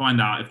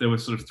find out if there were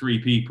sort of 3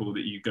 people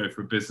that you go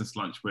for a business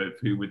lunch with,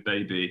 who would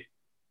they be?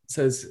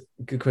 So it's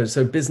a good question.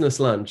 So business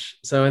lunch.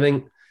 So I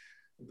think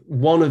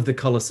one of the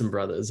Collison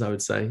brothers, I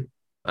would say,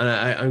 and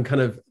I'm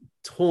kind of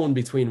torn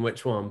between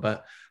which one,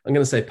 but I'm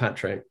going to say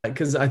Patrick,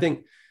 because I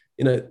think,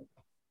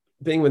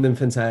 being within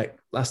fintech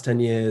last 10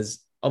 years,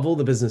 of all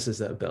the businesses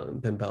that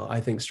have been built,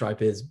 I think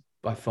Stripe is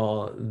by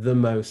far the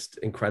most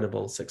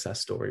incredible success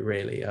story,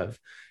 really, of,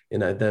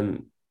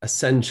 them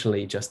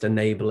essentially just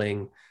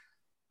enabling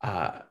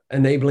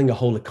a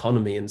whole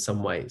economy in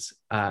some ways.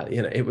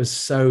 It was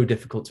so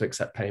difficult to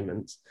accept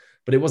payments,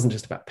 but it wasn't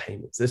just about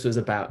payments. This was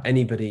about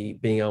anybody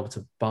being able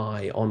to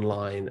buy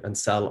online and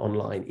sell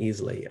online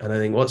easily. And I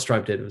think what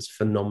Stripe did was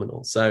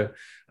phenomenal. So,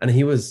 and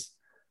he was,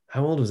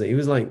 how old was he?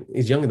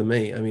 He's younger than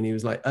me. I mean, he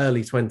was like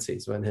early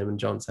 20s when him and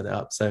John set it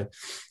up. So,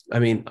 I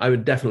mean, I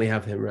would definitely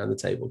have him around the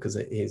table because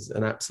he's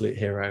an absolute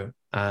hero.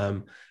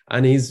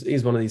 And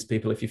he's one of these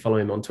people, if you follow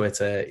him on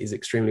Twitter, he's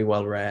extremely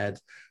well read.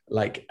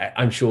 Like,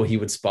 I'm sure he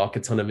would spark a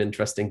ton of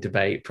interesting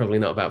debate, probably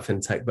not about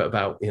fintech, but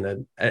about,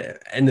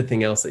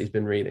 anything else that he's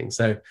been reading.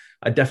 So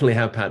I definitely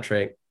have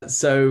Patrick.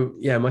 So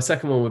yeah, my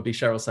second one would be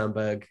Sheryl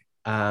Sandberg.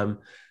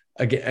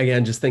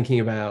 Again, just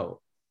thinking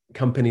about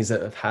companies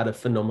that have had a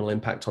phenomenal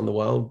impact on the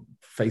world.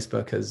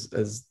 Facebook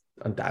has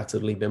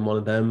undoubtedly been one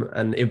of them.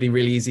 And it'd be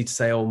really easy to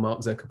say, oh,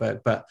 Mark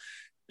Zuckerberg, but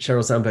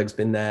Sheryl Sandberg's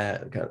been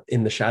there kind of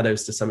in the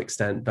shadows to some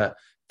extent, but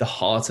the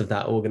heart of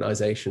that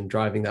organization,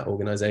 driving that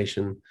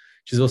organization.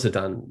 She's also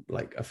done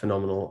like a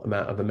phenomenal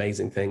amount of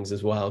amazing things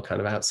as well,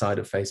 kind of outside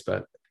of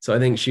Facebook. So I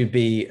think she'd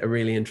be a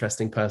really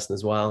interesting person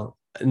as well.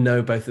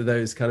 No, both of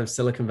those kind of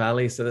Silicon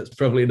Valley, so that's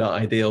probably not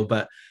ideal.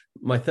 But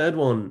my third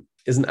one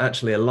isn't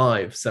actually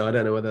alive, so I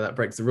don't know whether that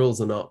breaks the rules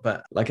or not.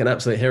 But like an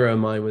absolute hero of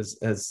mine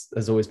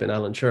has always been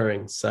Alan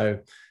Turing. So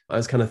I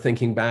was kind of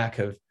thinking back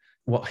of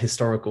what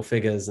historical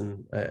figures,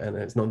 and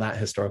it's not that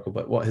historical,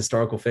 but what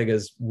historical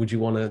figures would you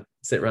want to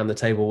sit around the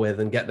table with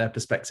and get their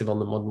perspective on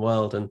the modern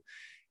world? And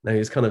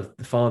he's kind of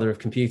the father of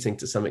computing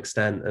to some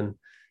extent. And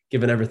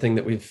given everything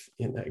that we've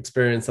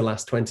experienced the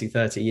last 20,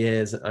 30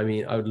 years, I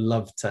mean, I would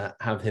love to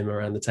have him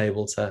around the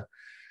table to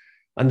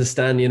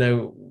understand,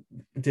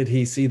 did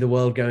he see the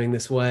world going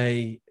this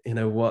way?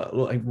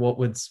 What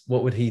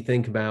would he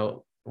think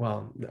about,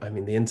 well, I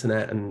mean, the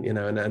internet and,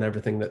 and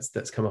everything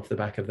that's come off the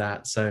back of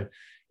that. So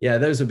yeah,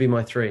 those would be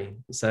my 3.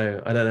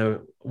 So I don't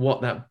know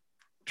what that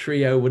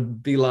trio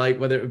would be like,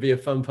 whether it would be a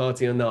fun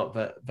party or not,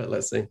 but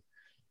let's see.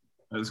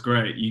 That's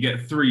great. You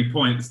get 3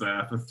 points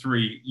there for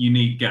 3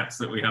 unique guests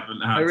that we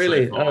haven't had. Oh,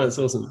 really? So far. Oh, that's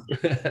awesome.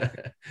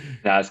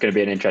 It's going to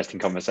be an interesting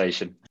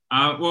conversation.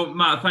 Well,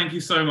 Matt, thank you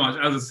so much.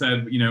 As I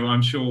said,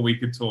 I'm sure we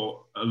could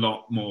talk a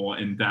lot more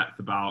in depth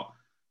about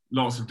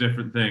lots of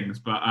different things,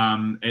 but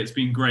it's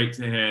been great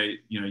to hear,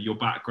 your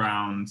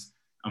background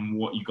and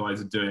what you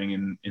guys are doing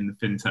in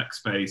the fintech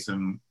space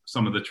and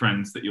some of the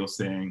trends that you're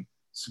seeing.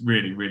 It's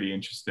really, really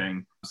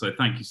interesting. So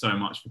thank you so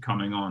much for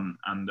coming on,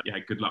 and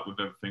good luck with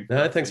everything.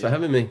 No, thanks for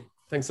having me.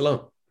 Thanks a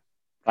lot.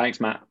 Thanks,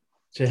 Matt.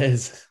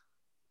 Cheers.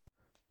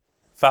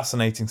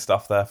 Fascinating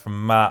stuff there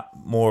from Matt.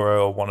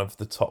 Moro are one of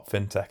the top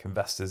fintech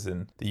investors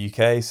in the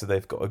UK, so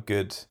they've got a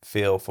good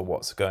feel for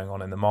what's going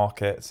on in the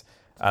market.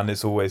 And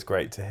it's always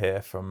great to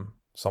hear from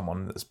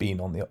someone that's been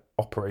on the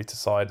operator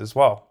side as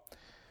well.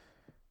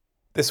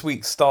 This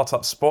week's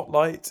Startup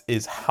Spotlight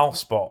is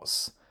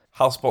Housebots.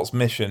 Housebots'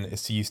 mission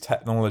is to use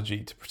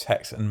technology to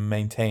protect and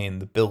maintain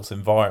the built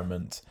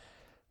environment.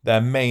 Their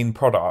main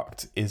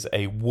product is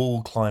a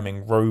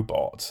wall-climbing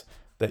robot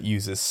that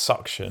uses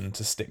suction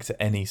to stick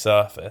to any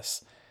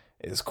surface.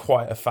 It's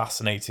quite a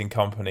fascinating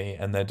company,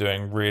 and they're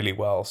doing really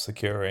well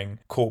securing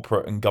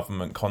corporate and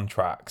government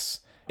contracts.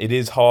 It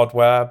is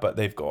hardware, but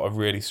they've got a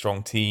really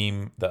strong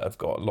team that have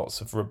got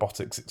lots of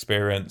robotics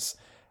experience,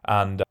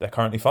 and they're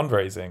currently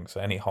fundraising.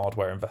 So any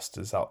hardware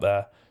investors out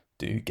there,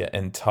 do get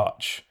in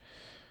touch.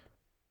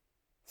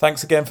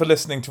 Thanks again for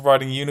listening to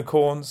Riding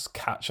Unicorns.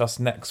 Catch us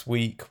next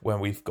week when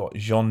we've got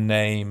Jean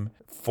Name,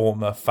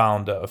 former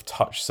founder of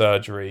Touch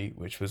Surgery,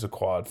 which was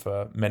acquired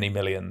for many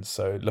millions.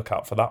 So look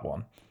out for that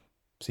one.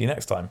 See you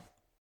next time.